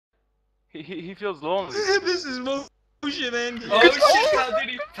He feels lonely. This is motion, man. Oh shit! Pound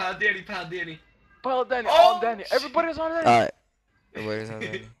Danny. Pile Danny, Oh, on Danny. Everybody's on Danny. Alright. Everybody's on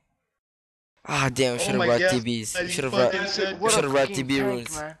Danny. Ah, damn, we should have brought TBs. We should have brought, What a brought fucking TB tank,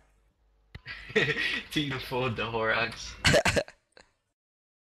 runes. man. Team fold the Horrocks.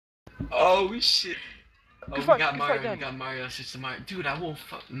 Oh shit! Oh, Good we fight, got good Mario. fight, We got Mario. System Mario. Dude, I won't.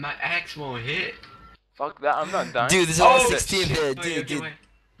 My axe won't hit. Fuck that, I'm not dying. Dude, there's a Oh, 116 shit. there. Wait, Dude, okay, dude. wait.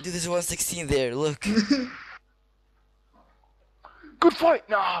 Dude, there's a 116 there. Look. Good fight!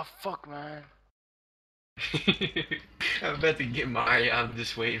 Nah, fuck, man. I'm about to get Mario. I'm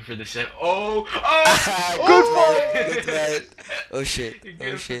just waiting for the set. Oh! Good fight. Good fight. Oh shit.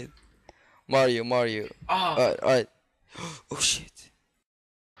 Oh shit. Mario. Oh! Alright. Oh shit.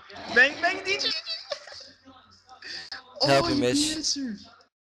 Bang, bang, DJ. Help me, you Mitch. can answer.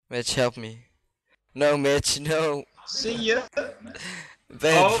 Mitch, help me. No, Mitch, no. See ya.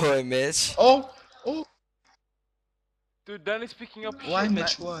 Bad boy, Mitch. Oh. Dude, Danny's picking up Why, shit,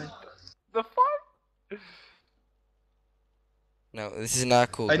 Mitch? man. Why? The fuck? No, this is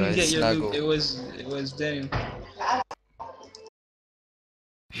not cool, I guys. didn't get It's your not loot. cool. It was Daniel.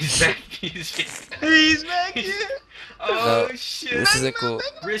 He's back. He's back here. Oh No, shit! This isn't cool.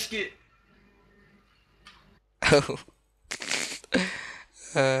 Risk it. Oh.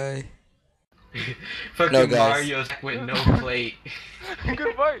 Hi. Fucking No, guys. Mario's with no plate.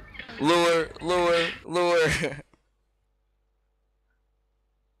 Good fight. Lure.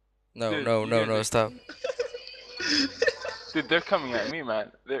 No, Dude, no, you no, guys no, are- stop. Dude, they're coming at me,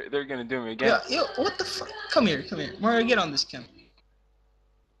 man. They're gonna do me again. Yo, what the fuck? Come here. Mario, get on this cam.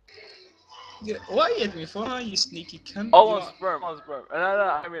 Why you hit me for? Huh, you sneaky cunt? All You on sperm. No,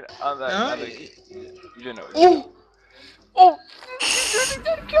 I mean, on that. Huh? other- you know. Oh! Oh! Kill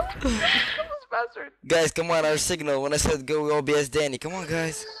this bastard! Guys, come on, our signal. When I said go OBS Danny. Come on,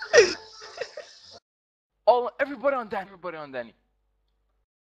 guys. Everybody on Danny.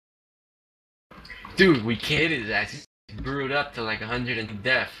 Dude, we can't hit his ass. He's brewed up to like 100 and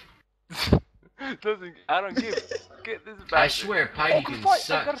death. I don't give. Get this bastard. I swear, Piety good can fight. I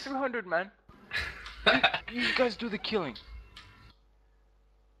suck. got a 300, man. You guys do the killing.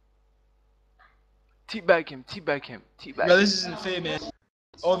 Teabag him. Bro, this isn't fair, man.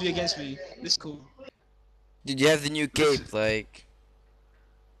 All of you against me. This is cool. Did you have the new cape? Like,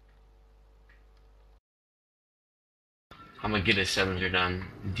 I'm gonna get a 700 on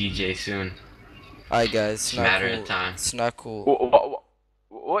DJ soon. alright, guys. It's It's a not matter cool. of time. It's not cool.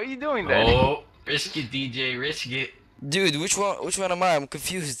 What are you doing, Danny? Oh, risk it, DJ, risk it. Dude, which one am I? I'm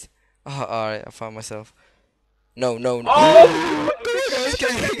confused. Oh, alright, I found myself. No. Oh!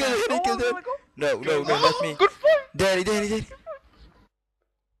 No, not me. Good fight. Danny. Screw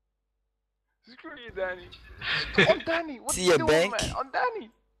you, Danny. On Danny. What See you ya, doing, Bank? man? On Danny.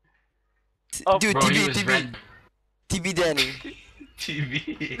 Dude, Bro, he was TB. red. TB Danny.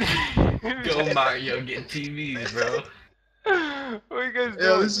 TV. Go Mario, get TVs, bro. What are you guys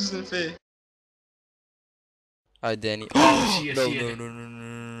Yo, doing? this isn't fair. Alright, Danny. Oh, see ya.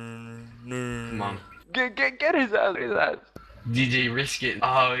 No. Come on. Get his ass. DJ, risk it.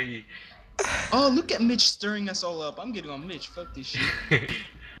 Oh, Oh, look at Mitch stirring us all up. I'm getting on Mitch. Fuck this shit.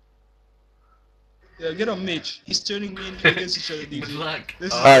 Yeah, get on Mitch. He's turning me and you against each other, Good DJ. luck.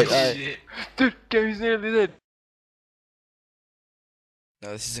 This is- Oh, Alright. shit. Dude, he's nearly dead.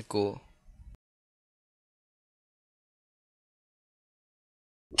 No, this isn't cool.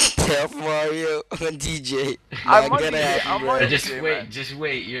 Help Mario on DJ. I'm Not on gonna DJ, happen, I'm bro. on Just DJ, wait, man. just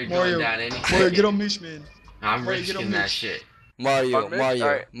wait. You're Mario, going down any Mario, get second. on Mitch, man. I'm Mario, get on risking that Mitch. shit. Mario, On Mitch?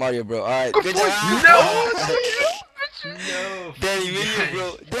 Alright. Mario, bro. Alright, Good good fight. job. No. Danny, me and you,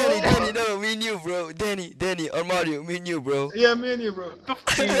 bro. Danny, no, me and you, bro. Danny, or Mario, me and you, bro. Yeah, me and you, bro. The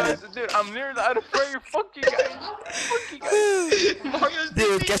fuck you guys, dude, I'm nearly out of prayer. Fuck you guys. Mario's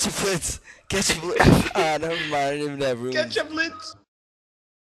Dude, DP. catch a blitz. Ah, never mind, I didn't even have room. Catch a blitz.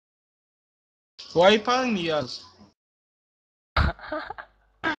 Why are you piling me up?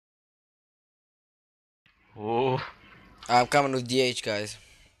 Oh. I'm coming with DH, guys.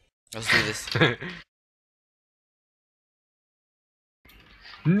 Let's do this.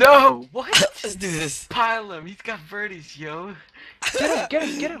 No! What? Let's do this. Pile him. He's got verdes, yo. Get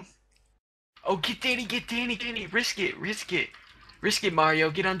him. Oh, get Danny. Risk it,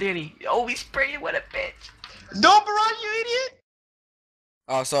 Mario. Get on Danny. Oh, he's spraying. What a bitch. Don't run, you idiot!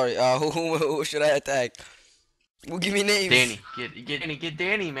 Oh, sorry. Who should I attack? Well, give me names. Danny. Get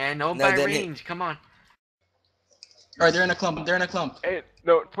Danny, man. No, No, by Danny. range. Come on. Alright, they're in a clump. Hey,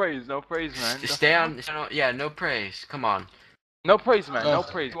 no praise, man. Stay on. Yeah, no praise. Come on. No praise, man. No Oh.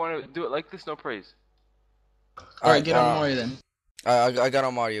 praise. You want to do it like this? No praise. Alright, get on Mario then. I got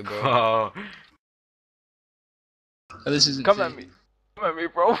on Mario, bro. Oh, Oh, this isn't Come fair. at me. Come at me,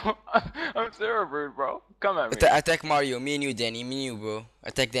 bro. I'm Cerebird, bro. Come at me. Attack Mario. Me and you, Danny. Me and you, bro.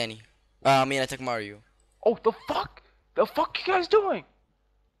 Attack Danny. I mean, attack Mario. Oh, the fuck? The fuck you guys doing?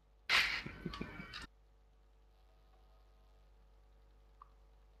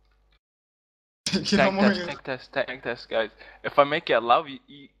 Get on Mario. Tank test, guys. If I make it alive,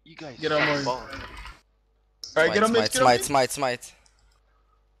 you guys Get on Mario. balls. Alright, get on Mitch. Get on Mitch. Smite.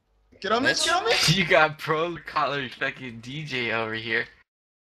 Get on Mitch. Get on Mitch. you got pro collar fucking DJ over here.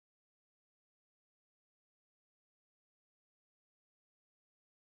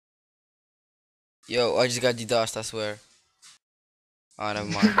 Yo, I just got DDoSed, I swear. Oh, never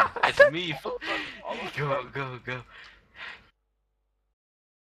mind. It's me. Go.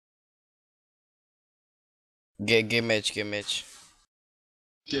 Get Mitch. Get Mitch.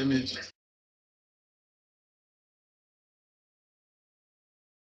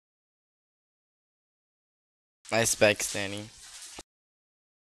 Nice specs, Danny.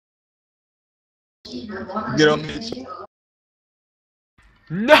 Get on Mitch.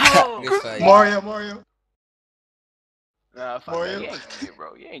 No. Good fight. Mario. Nah, fuck Mario. that. You ain't killing me,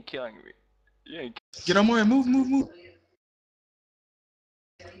 bro. You ain't killing me. You ain't. Get on Mario. Move.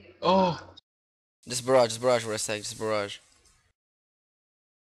 Oh. Just barrage for a sec, just barrage.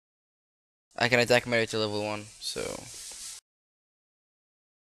 I can attack Mario to level 1, so...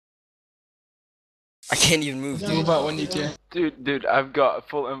 I can't even move, dude. Move out when you can. Dude, I've got a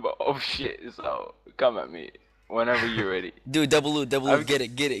full info. Oh shit, so come at me whenever you're ready. Dude, double loot, get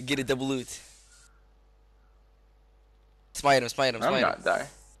it, double loot. Smite him. I'm not dying.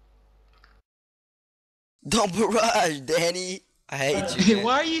 Don't barrage, Danny! I hate you, man.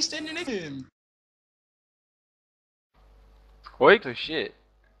 Why are you standing next to him? Wait for shit.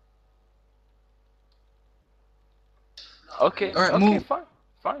 Okay, Alright, okay, move.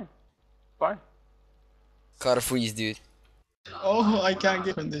 fine. Caught a freeze, dude. Oh, I can't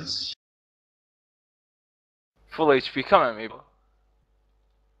get from this. Full HP, come at me, bro.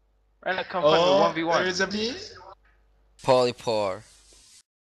 Right now, come Oh, fight me 1v1. there's a bee. Polypar.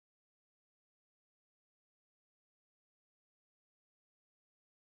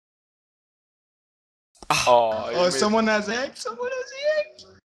 Oh, Someone has egg.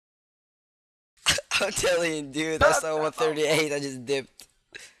 I'm telling you, dude, I saw 138, I just dipped.